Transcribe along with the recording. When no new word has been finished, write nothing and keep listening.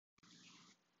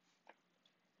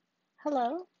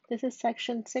Hello, this is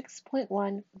section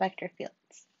 6.1 vector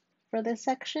fields. For this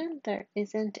section, there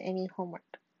isn't any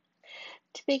homework.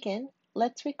 To begin,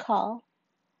 let's recall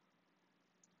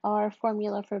our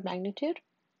formula for magnitude.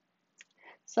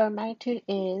 So our magnitude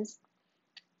is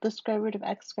the square root of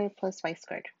x squared plus y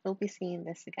squared. We'll be seeing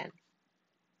this again.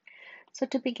 So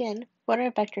to begin, what are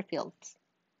vector fields?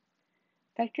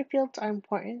 Vector fields are an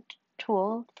important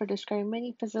tool for describing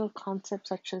many physical concepts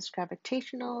such as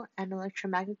gravitational and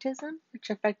electromagnetism, which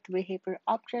affect the behavior of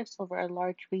objects over a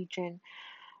large region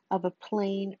of a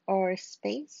plane or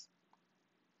space.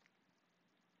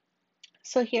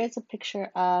 So here's a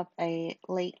picture of a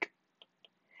lake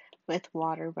with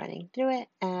water running through it,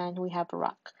 and we have a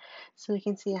rock. So we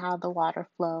can see how the water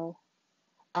flow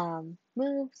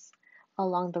moves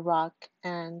along the rock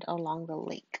and along the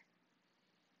lake.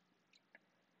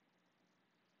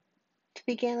 To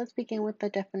begin, let's begin with the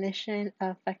definition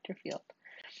of vector field.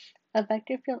 A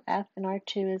vector field F in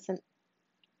R2 is an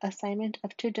assignment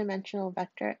of two-dimensional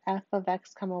vector f of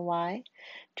x, y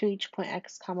to each point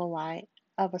x, y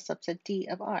of a subset D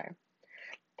of R.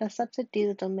 The subset D is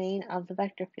the domain of the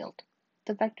vector field.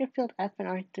 The vector field F in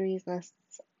R3 is an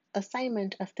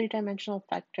assignment of three-dimensional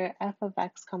vector f of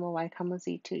x, y,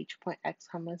 z to each point x,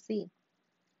 z,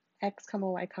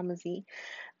 y, z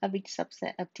of each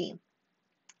subset of D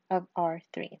of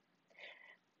R3.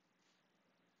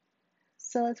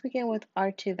 So let's begin with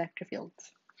R2 vector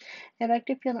fields. A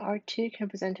vector field in R2 can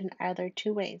present in either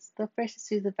two ways. The first is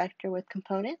to use a vector with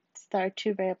components that are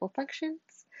two variable functions.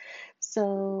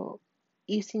 So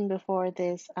you've seen before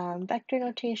this vector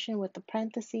notation with the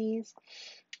parentheses.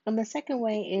 And the second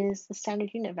way is the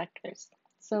standard unit vectors.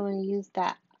 So when you use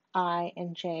that I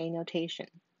and J notation.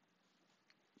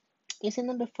 You've seen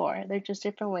them before. They're just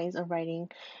different ways of writing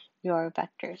your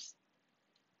vectors.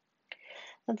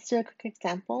 Let's do a quick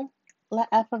example. Let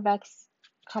f of x,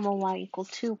 y equal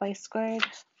 2y squared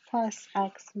plus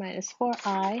x minus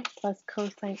 4i plus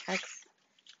cosine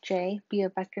xj be a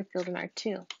vector field in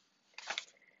R2.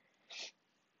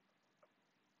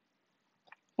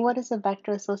 What is a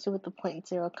vector associated with the point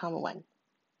 0, 1?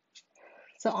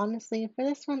 So honestly, for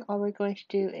this one, all we're going to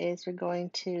do is we're going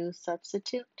to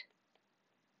substitute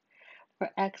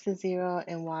where x is 0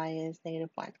 and y is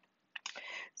 -1.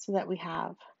 So that we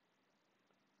have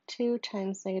 2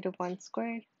 times -1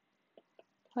 squared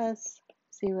plus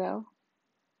 0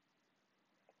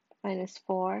 minus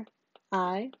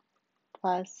 4i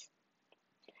plus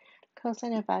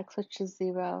cosine of x, which is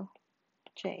 0,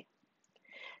 j.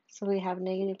 So we have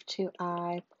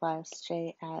 -2i plus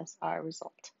j as our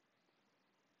result.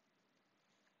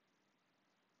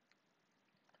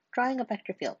 Drawing a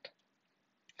vector field.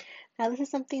 Now this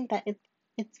is something that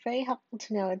it's very helpful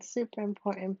to know. It's super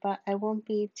important, but I won't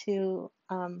be too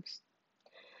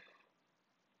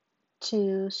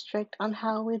strict on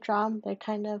how we draw them. They're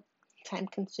kind of time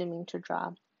consuming to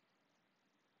draw.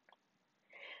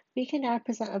 We can now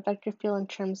present a vector field in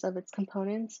terms of its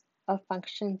components of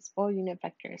functions or unit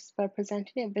vectors, but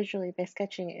presenting it visually by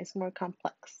sketching it is more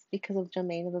complex because of the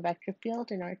domain of the vector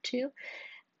field in R2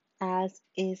 as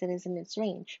it is in its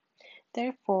range.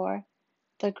 Therefore,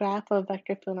 the graph of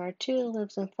vector field in R2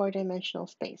 lives in four-dimensional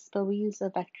space, but we use a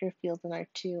vector field in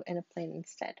R2 in a plane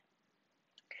instead.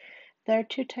 There are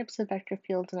two types of vector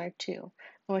fields in R2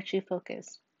 on which we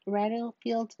focus: radial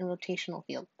fields and rotational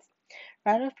fields.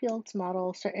 Radial fields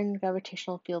model certain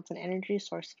gravitational fields and energy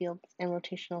source fields, and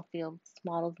rotational fields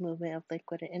model the movement of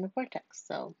liquid in a vortex.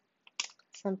 So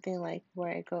something like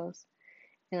where it goes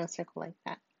in a circle like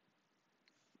that.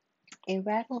 A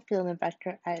radial field in a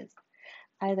vector is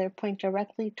either point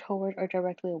directly toward or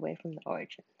directly away from the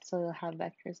origin. So you'll have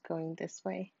vectors going this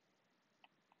way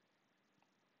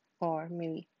or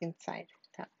maybe inside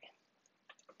that way.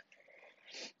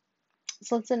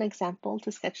 So let's do an example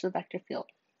to sketch the vector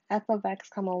field. F of x,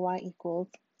 y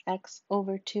equals x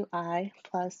over 2i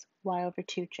plus y over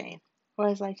 2j. Or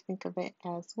as I like to think of it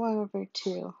as 1 over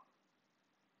 2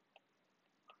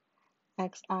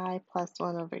 xi plus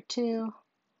 1 over 2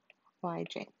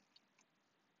 yj.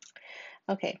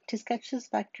 Okay, to sketch this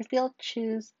vector field,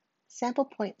 choose sample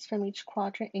points from each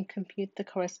quadrant and compute the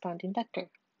corresponding vector.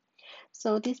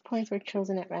 So these points were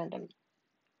chosen at random.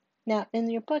 Now in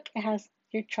your book, it has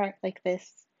your chart like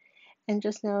this, and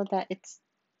just know that it's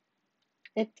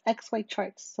XY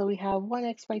charts. So we have one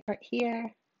XY chart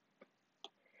here,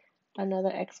 another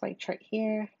XY chart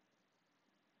here,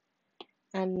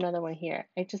 and another one here.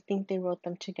 I just think they wrote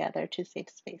them together to save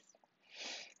space.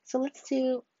 So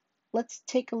let's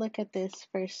take a look at this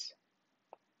first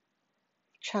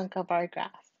chunk of our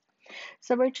graph.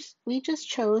 So we just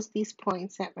chose these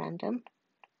points at random.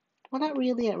 well, not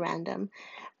really at random.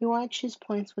 We want to choose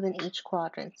points within each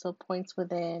quadrant. So points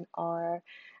within our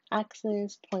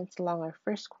axis, points along our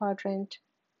first quadrant.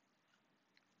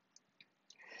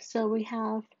 So we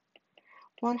have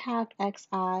 1/2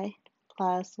 xi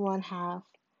plus 1/2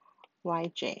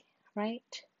 yj,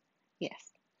 right?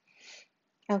 Yes.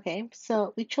 Okay,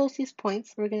 so we chose these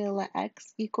points. We're going to let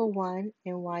x equal 1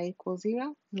 and y equal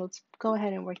 0. Let's go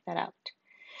ahead and work that out.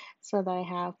 So that I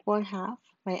have 1/2,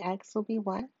 my x will be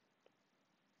 1,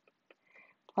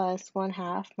 plus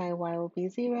 1/2, my y will be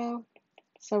 0.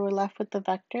 So we're left with the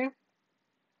vector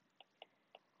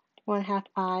 1/2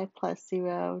 I plus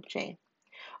 0j.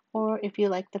 Or if you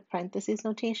like the parentheses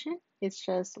notation, it's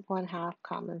just 1/2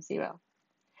 comma 0.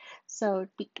 So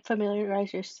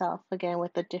familiarize yourself again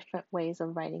with the different ways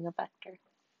of writing a vector.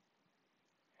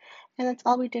 And that's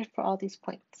all we did for all these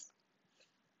points.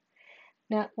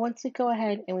 Now, once we go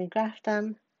ahead and we graph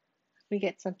them, we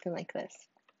get something like this.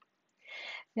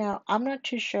 Now, I'm not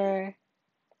too sure,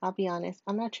 I'll be honest,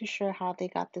 I'm not too sure how they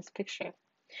got this picture.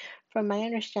 From my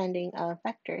understanding of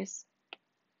vectors,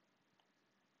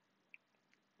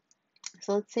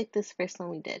 so let's take this first one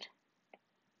we did.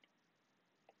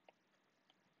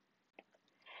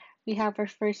 We have our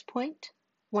first point,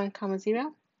 1 comma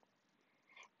 0,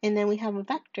 and then we have a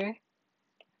vector,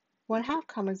 1/2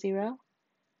 comma 0,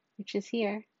 which is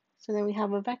here. So then we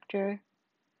have a vector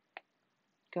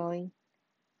going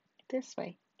this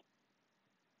way.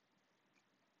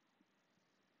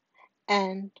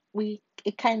 And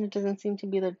it kind of doesn't seem to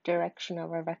be the direction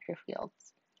of our vector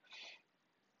fields.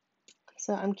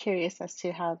 So I'm curious as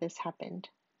to how this happened.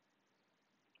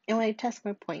 And when I test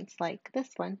more points like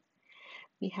this one,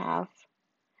 we have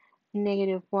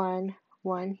 -1,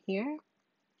 1 here.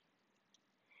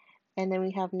 And then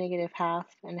we have -1/2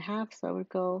 and 1/2, so it would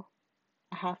go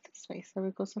a half this way. So it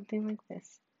would go something like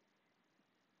this.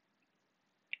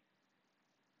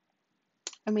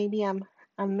 Or maybe I'm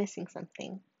missing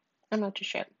something. I'm not too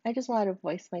sure. I just wanted to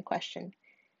voice my question.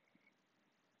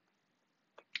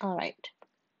 All right.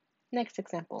 Next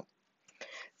example.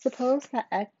 Suppose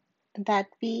that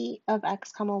v of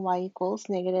x comma y equals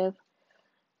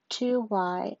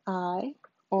 -2yi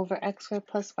over x squared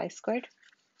plus y squared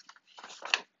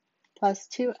plus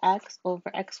 2x over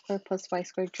x squared plus y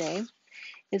squared j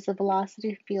is the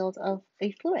velocity field of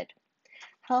a fluid.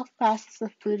 How fast is the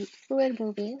fluid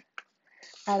moving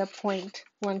at a point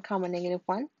 1 comma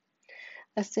 -1?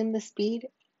 Assume the speed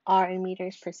r in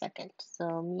meters per second.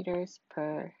 So meters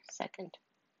per second.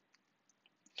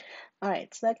 All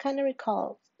right, so that kind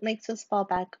of makes us fall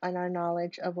back on our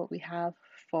knowledge of what we have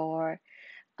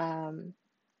um,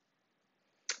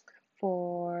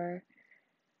 for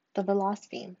the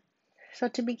velocity. So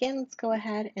to begin, let's go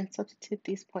ahead and substitute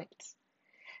these points.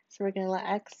 So we're going to let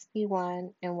x be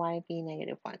 1 and y be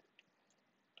 -1.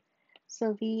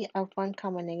 So v of 1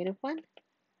 comma -1,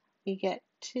 we get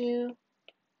 2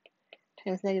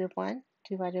 times -1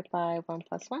 divided by 1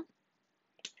 plus 1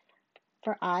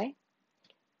 for I,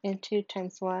 and 2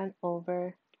 times 1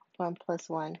 over 1 plus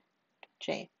 1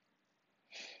 j.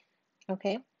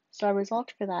 Okay, so our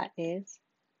result for that is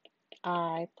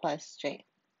I plus j.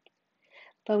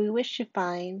 But we wish to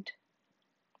find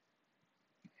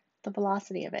the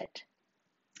velocity of it.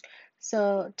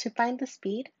 So to find the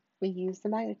speed, we use the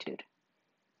magnitude.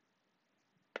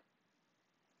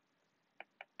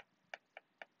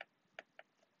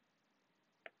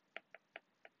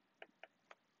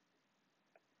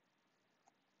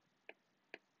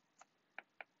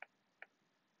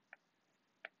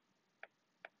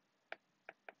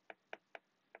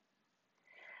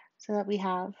 So that we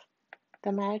have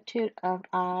the magnitude of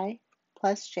I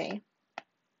plus j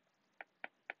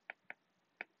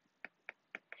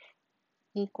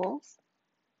equals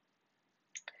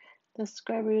the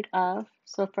square root of,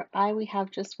 so for I we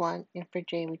have just 1, and for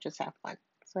j we just have 1.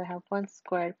 So I have 1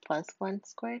 squared plus 1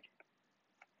 squared,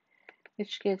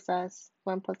 which gives us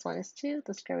 1 plus 1 is 2,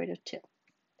 the square root of 2.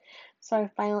 So our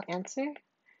final answer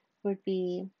would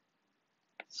be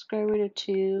square root of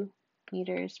 2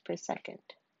 meters per second.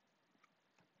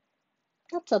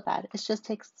 Not so bad. It just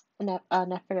takes an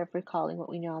effort of recalling what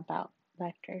we know about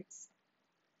vectors.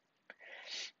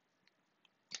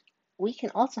 We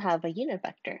can also have a unit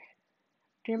vector.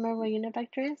 Do you remember what a unit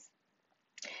vector is?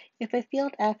 If a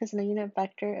field F is in a unit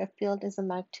vector, a field is the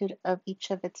magnitude of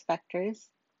each of its vectors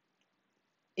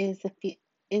is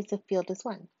the field is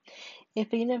 1.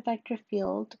 If a unit vector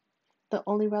field, the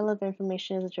only relevant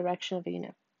information is the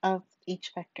direction of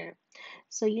each vector.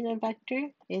 So unit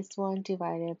vector is 1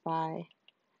 divided by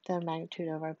the magnitude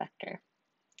of our vector.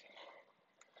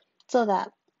 So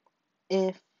that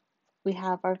if we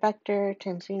have our vector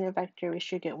times unit vector, we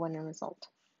should get 1 in result.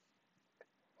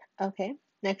 Okay,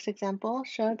 next example,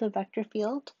 show the vector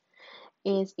field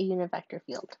is a unit vector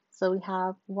field. So we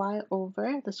have y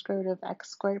over the square root of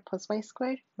x squared plus y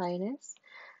squared minus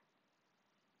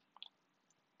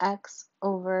x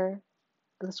over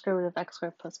the square root of x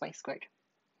squared plus y squared.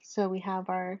 So we have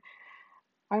our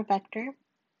vector,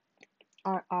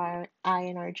 our I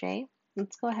and our j.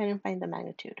 Let's go ahead and find the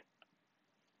magnitude.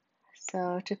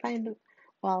 So to find,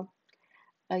 well,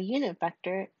 a unit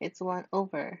vector, it's 1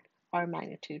 over our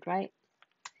magnitude, right?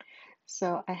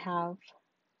 So I have,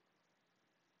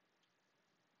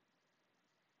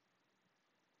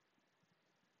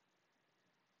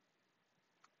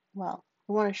 well,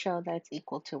 we want to show that it's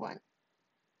equal to 1.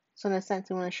 So in a sense,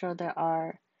 we want to show that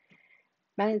our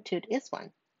magnitude is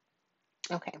 1.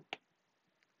 Okay,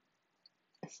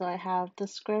 so I have the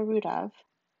square root of,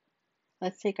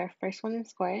 let's take our first one and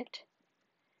square it,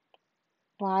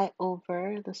 y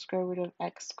over the square root of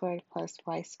x squared plus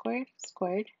y squared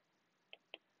squared,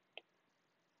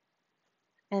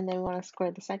 and then we want to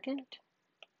square the second,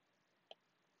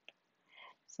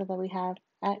 so that we have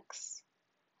x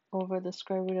over the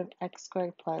square root of x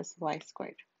squared plus y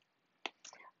squared.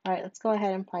 All right, let's go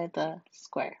ahead and apply the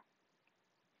square.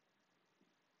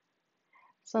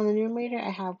 So in the numerator, I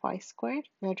have y squared.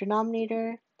 In the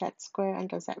denominator, that square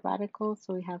undoes that radical,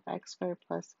 so we have x squared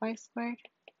plus y squared.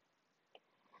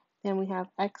 Then we have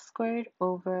x squared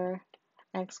over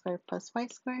x squared plus y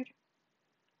squared.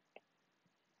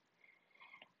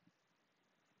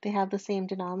 They have the same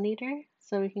denominator,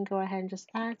 so we can go ahead and just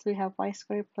add. So we have y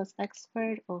squared plus x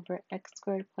squared over x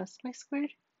squared plus y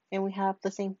squared. And we have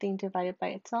the same thing divided by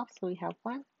itself, so we have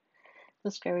 1.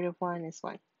 The square root of 1 is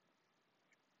 1.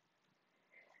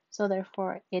 So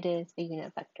therefore, it is a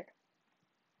unit vector.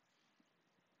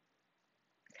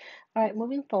 All right,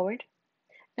 moving forward.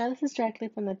 Now this is directly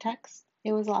from the text.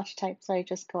 It was a lot to type, so I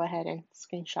just go ahead and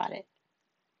screenshot it.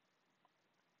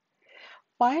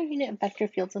 Why are unit vector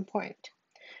fields important?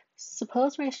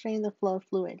 Suppose we're studying the flow of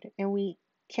fluid, and we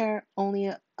care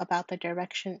only about the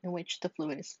direction in which the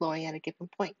fluid is flowing at a given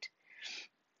point.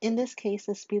 In this case,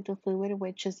 the speed of the fluid,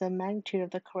 which is the magnitude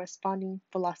of the corresponding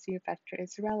velocity vector,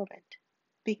 is irrelevant,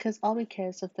 because all we care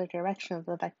is of the direction of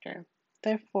the vector.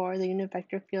 Therefore, the unit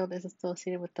vector field is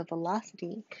associated with the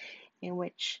velocity in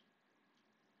which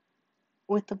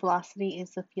with the velocity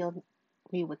is the field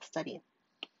we would study.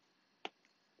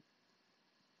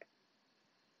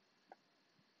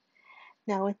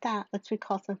 Now with that, let's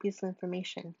recall some pieces of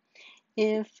information.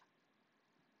 If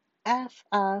f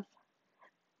of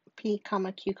p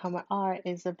comma q comma r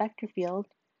is a vector field,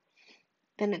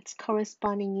 then its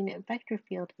corresponding unit vector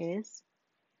field is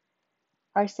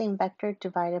our same vector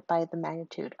divided by the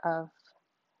magnitude of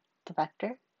the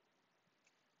vector.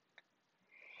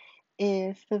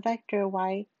 If the vector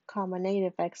y comma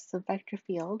negative x is a vector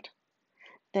field,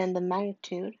 then the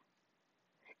magnitude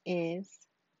is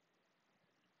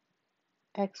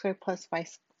x squared plus y,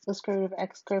 the square root of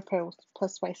x squared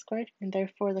plus y squared, and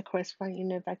therefore the corresponding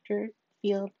unit vector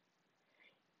field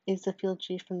is the field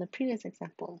G from the previous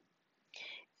example.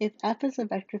 If f is a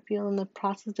vector field, and the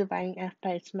process of dividing f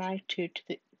by its magnitude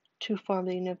to form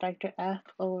the unit vector f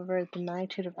over the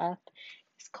magnitude of f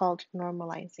is called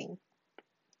normalizing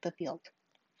the field.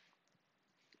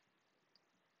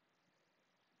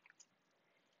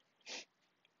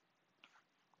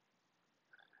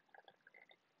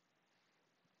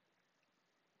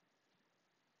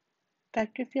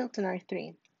 Vector fields in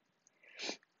R3.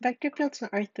 Vector fields in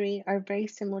R3 are very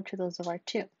similar to those of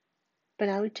R2, but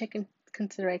now we take in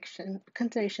consideration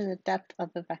the depth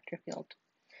of the vector field.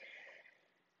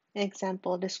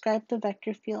 Example, describe the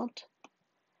vector field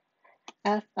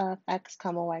f of x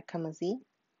comma y comma z,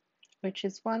 which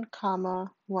is 1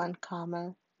 comma 1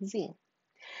 comma z.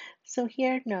 So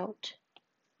here note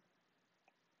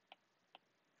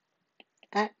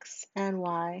x and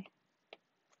y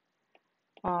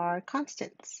are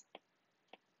constants,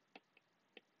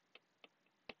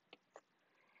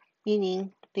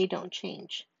 meaning they don't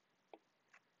change.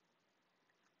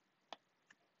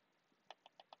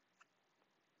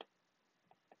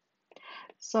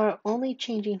 So our only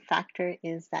changing factor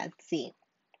is that z.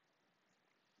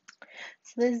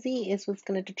 So the z is what's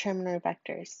going to determine our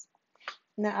vectors.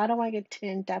 Now I don't want to get too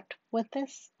in depth with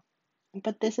this,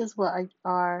 but this is what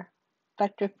our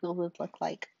vector field would look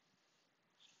like.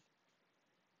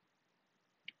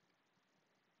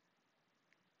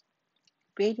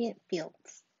 Gradient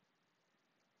fields.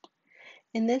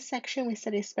 In this section, we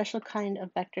study a special kind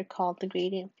of vector called the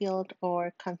gradient field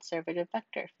or conservative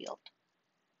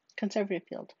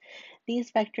field.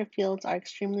 These vector fields are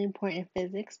extremely important in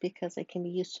physics because they can be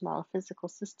used to model physical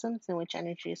systems in which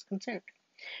energy is conserved.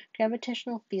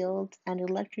 Gravitational fields and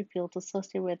electric fields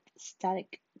associated with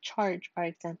static charge are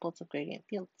examples of gradient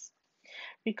fields.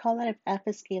 Recall that if f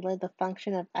is scalar, the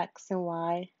function of x and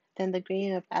y, then the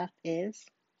gradient of f is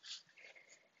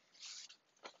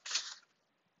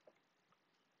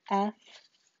f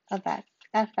of x,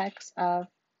 fx of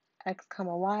x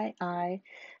comma y I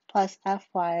plus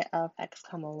fy of x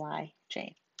comma y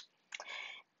j.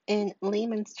 In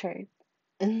layman's terms,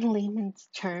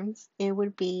 it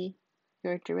would be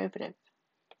your derivative.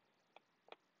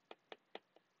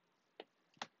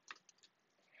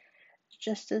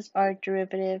 Just as our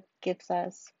derivative gives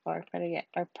us, or better yet,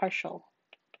 our partial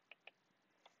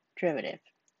derivative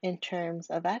in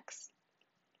terms of x,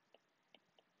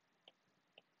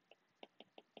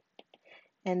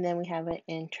 and then we have it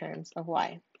in terms of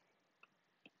y.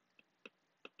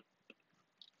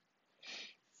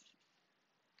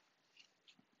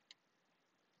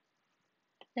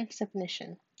 Next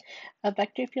definition. A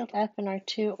vector field f in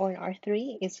R2 or in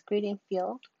R3 is a gradient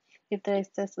field if there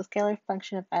exists a scalar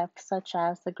function of f such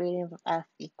as the gradient of f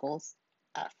equals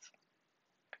f.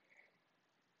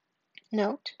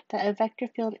 Note that a vector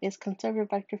field is conservative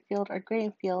vector field or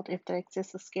gradient field if there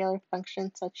exists a scalar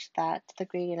function such that the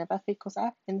gradient of f equals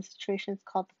f. In this situation, it's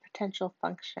called the potential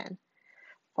function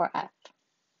for f.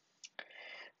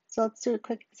 So let's do a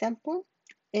quick example.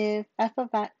 If f of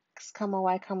x comma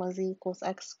y comma z equals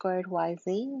x squared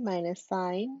yz minus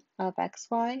sine of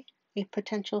xy, a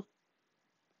potential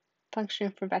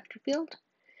function for vector field,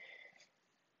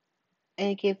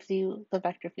 and it gives you the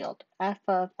vector field f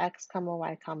of x comma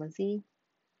y comma z,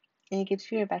 and it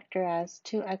gives you a vector as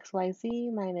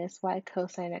 2xyz minus y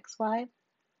cosine xy,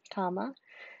 comma,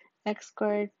 x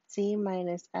squared z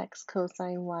minus x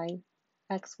cosine y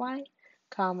xy,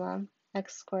 comma,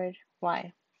 x squared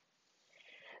y.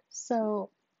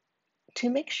 So to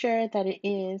make sure that it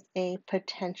is a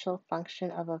potential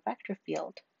function of a vector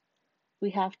field, we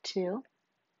have to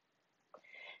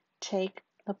take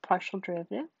the partial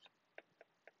derivative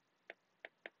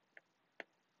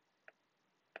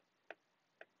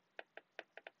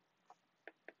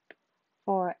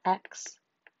for x,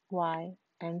 y,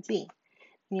 and z.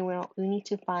 And we need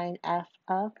to find f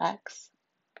of x,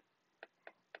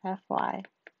 fy,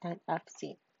 and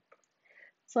fz.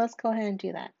 So let's go ahead and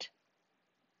do that.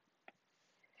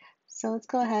 So let's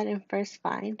go ahead and first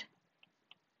find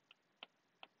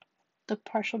the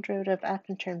partial derivative of f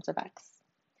in terms of x.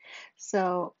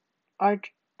 So our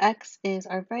x is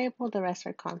our variable, the rest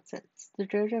are constants. The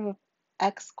derivative of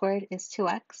x squared is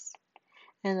 2x,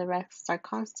 and the rest are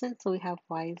constants, so we have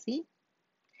yz.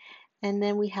 And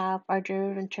then we have our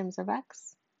derivative in terms of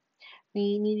x.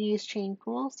 We need to use chain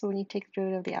rule, so we need to take the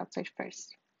derivative of the outside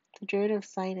first. The derivative of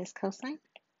sine is cosine,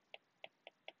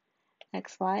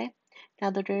 xy. Now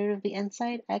the derivative of the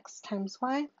inside, x times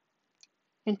y,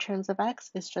 in terms of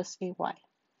x is just a y.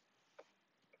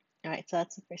 Alright, so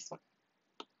that's the first one.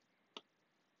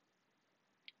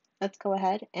 Let's go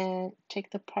ahead and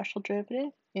take the partial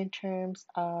derivative in terms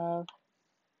of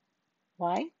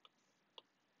y.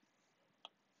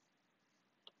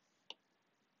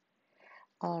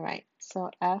 Alright,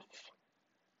 so f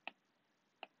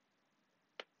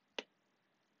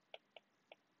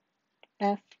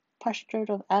partial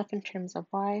derivative of f in terms of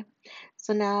y.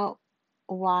 So now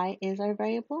y is our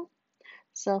variable.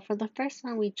 So for the first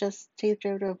one, we just take the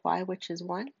derivative of y, which is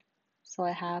 1. So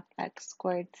I have x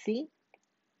squared z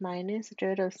minus the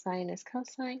derivative of sine is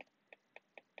cosine.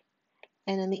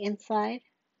 And on the inside,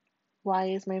 y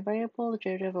is my variable, the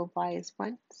derivative of y is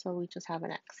 1, so we just have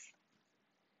an x.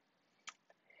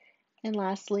 And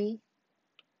lastly,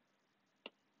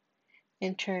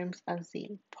 in terms of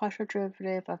z, partial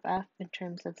derivative of f in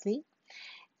terms of z.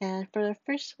 And for the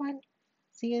first one,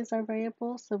 z is our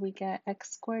variable, so we get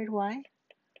x squared y.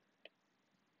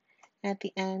 At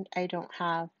the end, I don't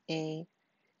have a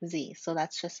z, so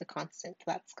that's just a constant.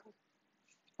 That's good.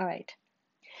 All right.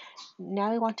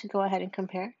 Now we want to go ahead and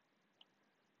compare.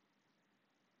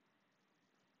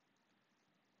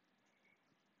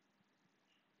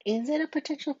 Is it a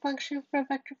potential function for a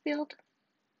vector field?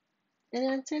 And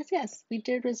the answer is yes. We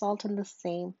did result in the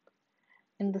same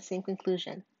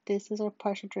conclusion. This is our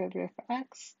partial derivative for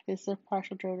x, this is our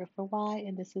partial derivative for y,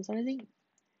 and this is our z.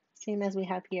 Same as we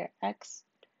have here, x,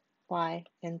 y,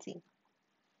 and z.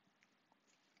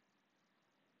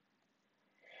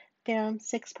 Theorem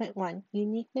 6.1,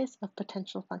 uniqueness of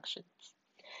potential functions.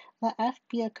 Let f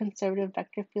be a conservative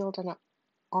vector field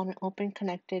on an open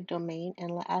connected domain,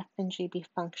 and let f and g be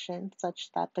functions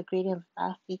such that the gradient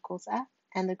of f equals f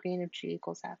and the gradient of g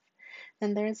equals f.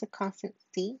 Then there is a constant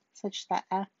c such that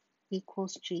f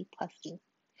equals g plus e.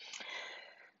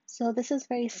 So this is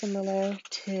very similar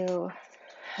to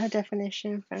a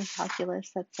definition from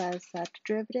calculus that says that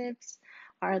derivatives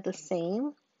are the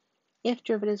same. If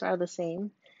derivatives are the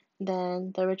same,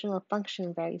 then the original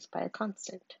function varies by a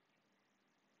constant.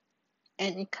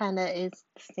 And it kind of is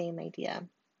the same idea.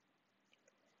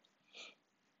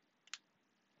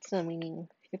 So meaning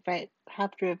if I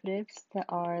have derivatives that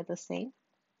are the same,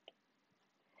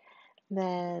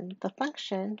 then the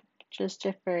function just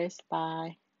differs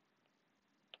by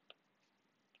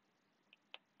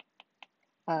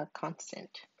a constant,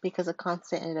 because a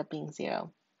constant ended up being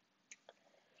 0.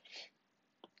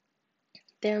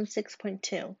 Theorem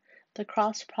 6.2, the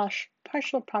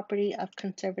cross-partial property of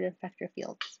conservative vector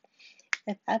fields.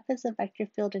 If f is a vector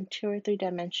field in 2 or 3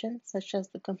 dimensions, such as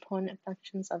the component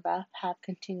functions of f have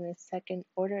continuous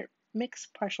second-order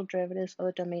mixed partial derivatives of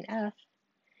the domain f,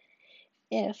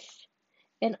 if,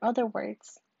 in other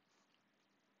words,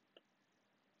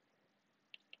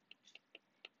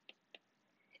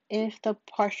 if the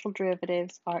partial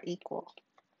derivatives are equal.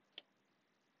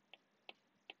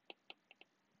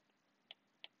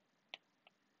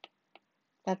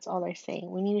 That's all they're saying.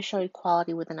 We need to show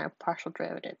equality within our partial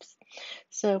derivatives.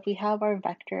 So if we have our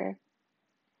vector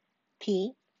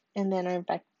p, and then our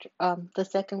vector, the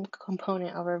second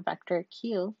component of our vector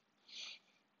q,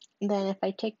 then if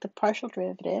I take the partial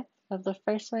derivative of the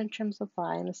first one in terms of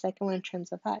y and the second one in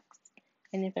terms of x,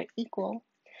 and if they're equal,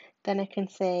 then I can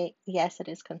say, yes, it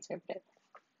is conservative.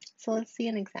 So let's see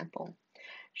an example.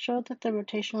 Show that the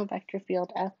rotational vector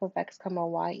field f of x comma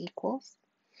y equals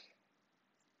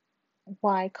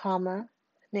y comma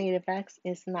negative x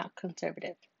is not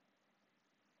conservative.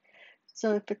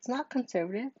 So if it's not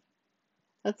conservative,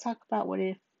 let's talk about what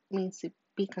it means to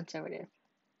be conservative.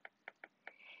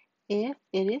 If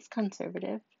it is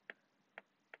conservative,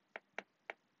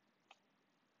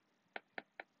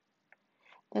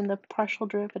 then the partial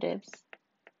derivatives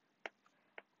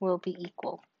will be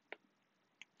equal.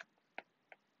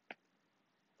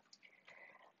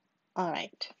 All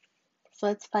right, so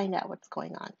let's find out what's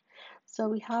going on. So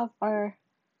we have our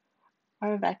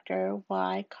vector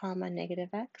y comma negative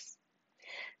x.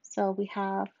 So we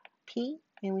have p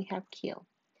and we have q.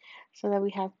 So that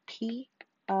we have p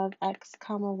of x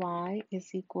comma y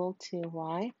is equal to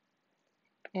y,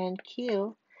 and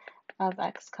q of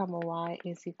x comma y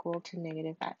is equal to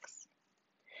negative x.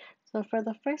 So for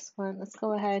the first one, let's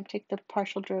go ahead and take the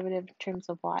partial derivative in terms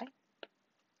of y.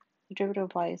 The derivative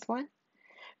of y is 1.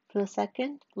 For the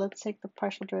second, let's take the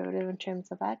partial derivative in terms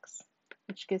of x,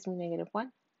 which gives me negative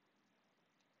 1.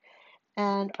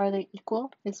 And are they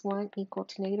equal? Is 1 equal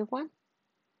to negative 1?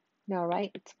 No,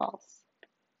 right? It's false.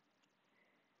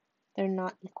 They're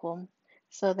not equal.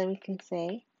 So then we can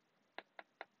say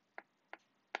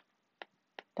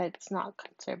that it's not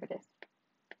conservative.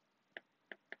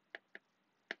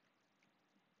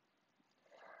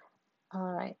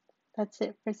 All right, that's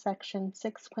it for section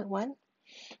 6.1.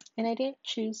 And I didn't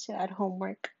choose to add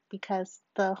homework because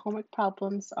the homework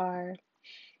problems are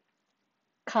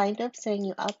kind of setting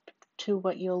you up to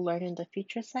what you'll learn in the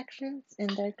future sections, and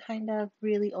they're kind of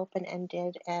really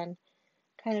open-ended and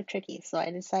kind of tricky, so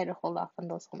I decided to hold off on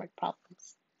those homework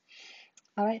problems.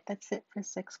 All right, that's it for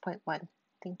 6.1.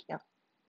 Thank you.